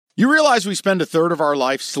You realize we spend a third of our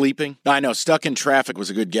life sleeping? I know, stuck in traffic was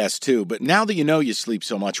a good guess too, but now that you know you sleep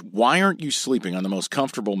so much, why aren't you sleeping on the most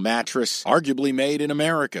comfortable mattress arguably made in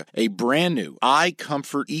America? A brand new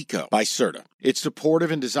iComfort Eco by Serta. It's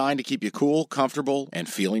supportive and designed to keep you cool, comfortable, and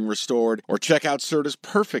feeling restored. Or check out Serta's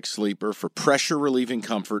Perfect Sleeper for pressure-relieving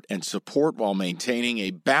comfort and support while maintaining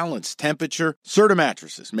a balanced temperature. Serta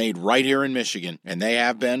mattresses, made right here in Michigan, and they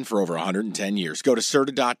have been for over 110 years. Go to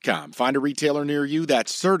Serta.com. Find a retailer near you.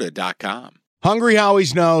 That's Serta.com. Hungry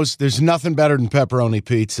Howie's knows there's nothing better than pepperoni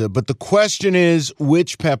pizza, but the question is,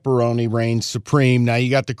 which pepperoni reigns supreme? Now,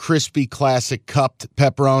 you got the crispy, classic cupped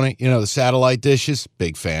pepperoni, the satellite dishes.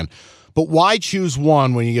 Big fan. But why choose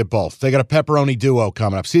one when you get both? They got a pepperoni duo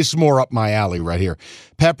coming up. See, this is more up my alley right here.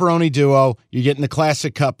 Pepperoni duo, you're getting the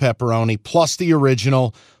classic cup pepperoni, plus the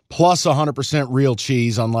original, plus 100% real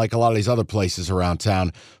cheese, unlike a lot of these other places around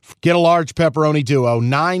town. Get a large pepperoni duo,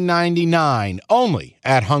 $9.99, only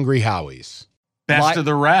at Hungry Howie's. Best of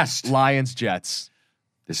the rest. Lions, Jets.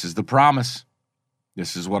 This is the promise.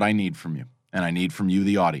 This is what I need from you, and I need from you,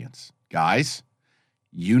 the audience. Guys,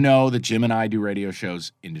 you know that Jim and I do radio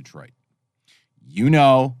shows in Detroit. You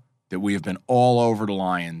know that we have been all over the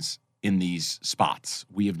Lions in these spots.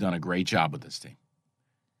 We have done a great job with this team.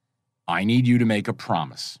 I need you to make a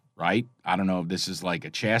promise, right? I don't know if this is like a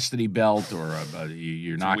chastity belt or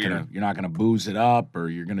you're not gonna booze it up, or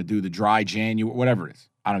you're gonna do the dry January, whatever it is.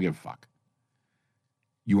 I don't give a fuck.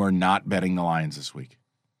 You are not betting the Lions this week.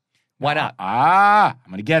 Why not? I'm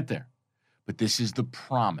gonna get there, but this is the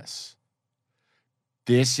promise.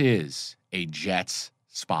 This is a Jets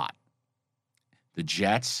spot. The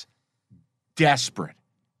Jets, desperate,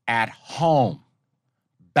 at home,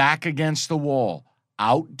 back against the wall,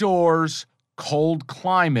 outdoors, cold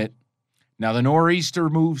climate. Now the nor'easter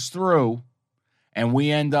moves through, and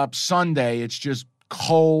we end up Sunday, it's just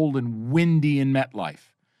cold and windy in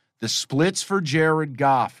MetLife. The splits for Jared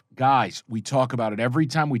Goff. Guys, we talk about it every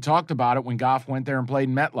time. We talked about it when Goff went there and played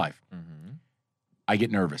in MetLife. Mm-hmm. I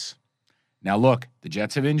get nervous. Now, look, the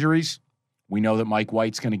Jets have injuries. We know that Mike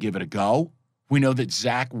White's going to give it a go. We know that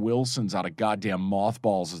Zach Wilson's out of goddamn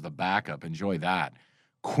mothballs as the backup. Enjoy that.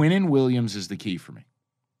 Quinnen Williams is the key for me.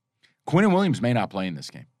 Quinnen Williams may not play in this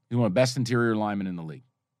game. He's one of the best interior linemen in the league.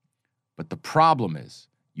 But the problem is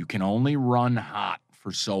you can only run hot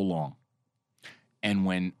for so long. And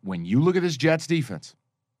when you look at this Jets defense,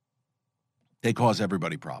 they cause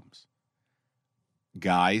everybody problems.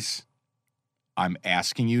 Guys, I'm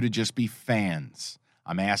asking you to just be fans.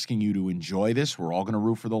 I'm asking you to enjoy this. We're all going to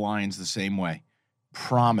root for the Lions the same way.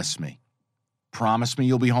 Promise me. Promise me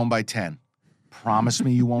you'll be home by 10. Promise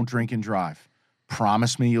me you won't drink and drive.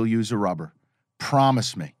 Promise me you'll use a rubber.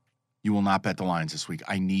 Promise me you will not bet the Lions this week.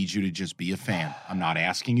 I need you to just be a fan. I'm not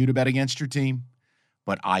asking you to bet against your team,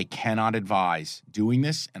 but I cannot advise doing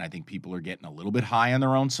this, and I think people are getting a little bit high on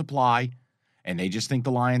their own supply, and they just think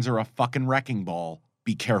the Lions are a fucking wrecking ball.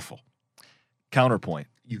 Be careful. Counterpoint.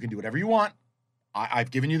 You can do whatever you want.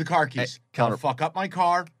 I've given you the car keys. I'll fuck up my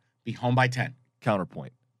car, be home by 10.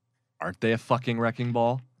 Counterpoint. Aren't they a fucking wrecking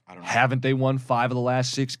ball? I don't know. Haven't they won 5 of the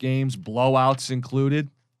last 6 games, blowouts included?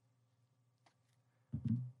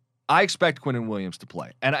 I expect Quinnen Williams to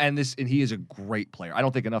play. And he is a great player. I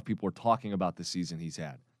don't think enough people are talking about the season he's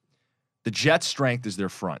had. The Jets' strength is their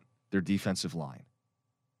front, their defensive line.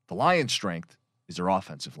 The Lions' strength is their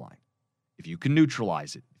offensive line. If you can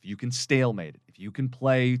neutralize it, if you can stalemate it, if you can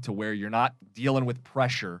play to where you're not dealing with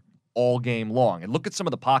pressure all game long, and look at some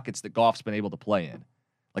of the pockets that Goff's been able to play in.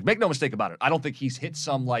 Like, make no mistake about it, I don't think he's hit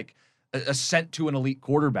some, like, ascent to an elite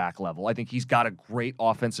quarterback level. I think he's got a great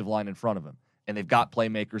offensive line in front of him, and they've got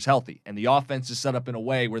playmakers healthy. And the offense is set up in a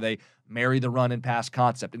way where they marry the run and pass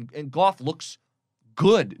concept. And Goff looks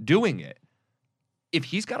good doing it. If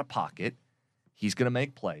he's got a pocket, he's going to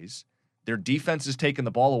make plays. Their defense is taking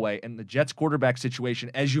the ball away, and the Jets' quarterback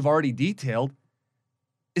situation, as you've already detailed,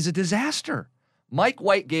 is a disaster. Mike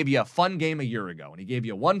White gave you a fun game a year ago, and he gave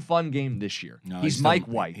you one fun game this year. No, he's Mike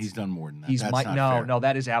White. He's done more than that. He's That's not fair. No,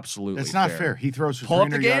 that is absolutely That's not fair. fair. He throws for Pull up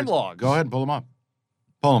the 300 game yards. logs. Go ahead and pull them up.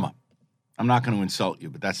 Pull them up. I'm not going to insult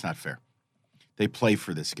you, but that's not fair. They play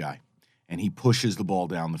for this guy, and he pushes the ball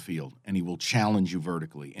down the field, and he will challenge you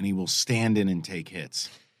vertically, and he will stand in and take hits.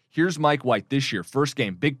 Here's Mike White this year. First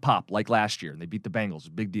game, big pop like last year, and they beat the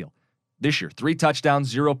Bengals. Big deal. This year, 3 touchdowns,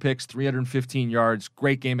 0 picks, 315 yards.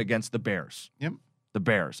 Great game against the Bears. Yep. The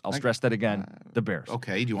Bears. I'll stress that again. The Bears.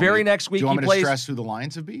 Okay. Do you want next week do you want he me to plays. stress who the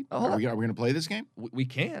Lions have beat? Are we going to play this game? We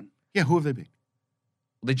can. Yeah. Who have they beat?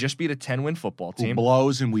 They just beat a 10-win football Who team.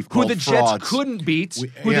 blows and we've Who called the frauds. Jets couldn't beat.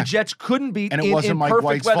 The Jets couldn't beat And it in wasn't Mike perfect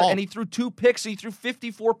White's weather. fault. And he threw 2 picks. He threw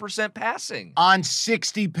 54% passing. On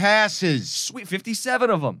 60 passes. Sweet,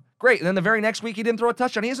 57 of them. Great. And then the very next week, he didn't throw a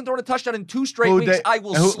touchdown. He hasn't thrown a touchdown in 2 straight weeks. I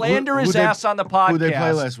will slander his ass on the podcast. Who they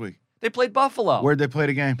play last week? They played Buffalo. Where'd they play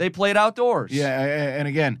the game? They played outdoors. Yeah, and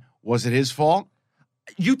again, was it his fault?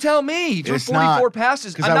 You tell me. He threw It's 44 not,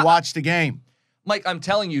 passes. Because I watched the game. Mike, I'm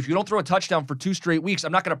telling you, if you don't throw a touchdown for 2 straight weeks,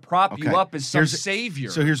 I'm not going to prop you up as some savior.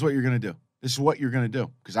 So here's what you're going to do. This is what you're going to do.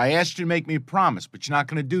 Because I asked you to make me a promise, but you're not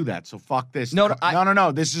going to do that. So fuck this. No.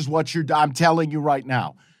 This is what I'm telling you right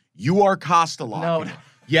now. You are Costa-locking. No.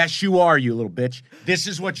 Yes, you are, you little bitch. This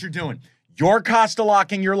is what you're doing. You're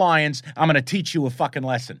Costa-locking your Lions. I'm going to teach you a fucking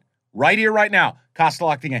lesson. Right here, right now.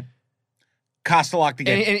 Costa-lock the game. Costa-lock the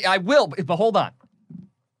game. And I will, but hold on.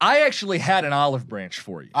 I actually had an olive branch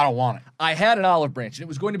for you. I don't want it. I had an olive branch, and it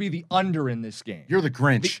was going to be the under in this game. You're the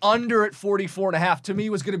Grinch. The under at 44.5 to me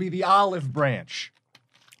was going to be the olive branch.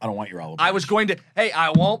 I don't want your olive branch. I was going to,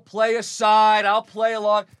 I won't play a side. I'll play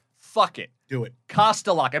along. Fuck it. Do it.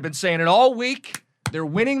 Costa-lock. I've been saying it all week. They're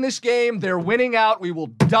winning this game. They're winning out. We will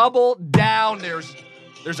double down. There's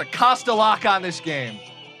a Costa-lock on this game.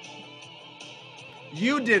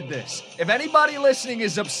 You did this. If anybody listening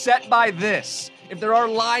is upset by this, if there are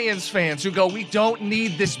Lions fans who go, we don't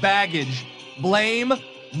need this baggage, blame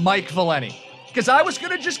Mike Valeni. Because I was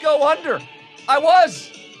going to just go under. I was.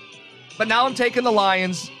 But now I'm taking the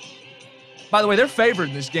Lions. By the way, they're favored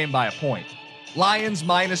in this game by a point. Lions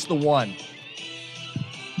minus the 1.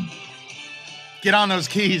 Get on those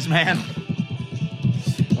keys, man.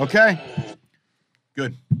 Okay?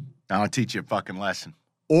 Good. Now I'll teach you a fucking lesson.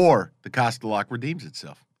 Or the Costa-lock redeems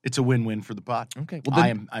itself. It's a win-win for the pot. Okay. Well,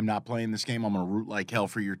 I'm not playing this game. I'm going to root like hell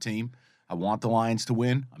for your team. I want the Lions to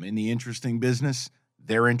win. I'm in the interesting business.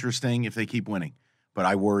 They're interesting if they keep winning. But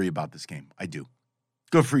I worry about this game. I do.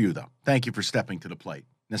 Good for you, though. Thank you for stepping to the plate.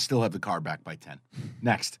 Now still have the car back by 10.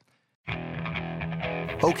 Next.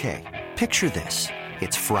 Okay, picture this.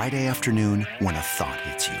 It's Friday afternoon when a thought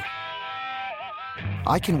hits you.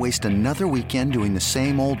 I can waste another weekend doing the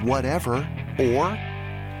same old whatever, or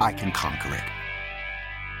I can conquer it.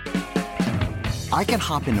 I can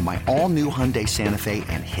hop into my all-new Hyundai Santa Fe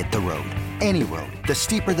and hit the road. Any road. The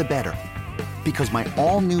steeper, the better. Because my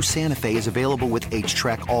all-new Santa Fe is available with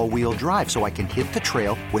H-Track all-wheel drive, so I can hit the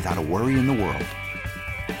trail without a worry in the world.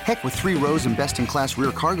 Heck, with 3 rows and best-in-class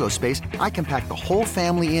rear cargo space, I can pack the whole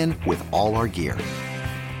family in with all our gear.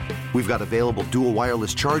 We've got available dual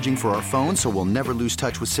wireless charging for our phones, so we'll never lose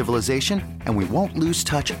touch with civilization, and we won't lose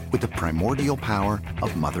touch with the primordial power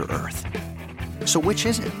of Mother Earth. So which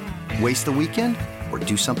is it? Waste the weekend or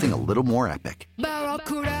do something a little more epic?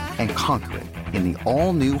 And conquer it in the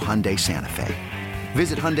all-new Hyundai Santa Fe.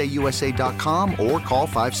 Visit HyundaiUSA.com or call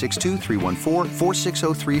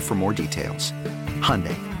 562-314-4603 for more details.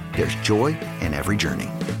 Hyundai, there's joy in every journey.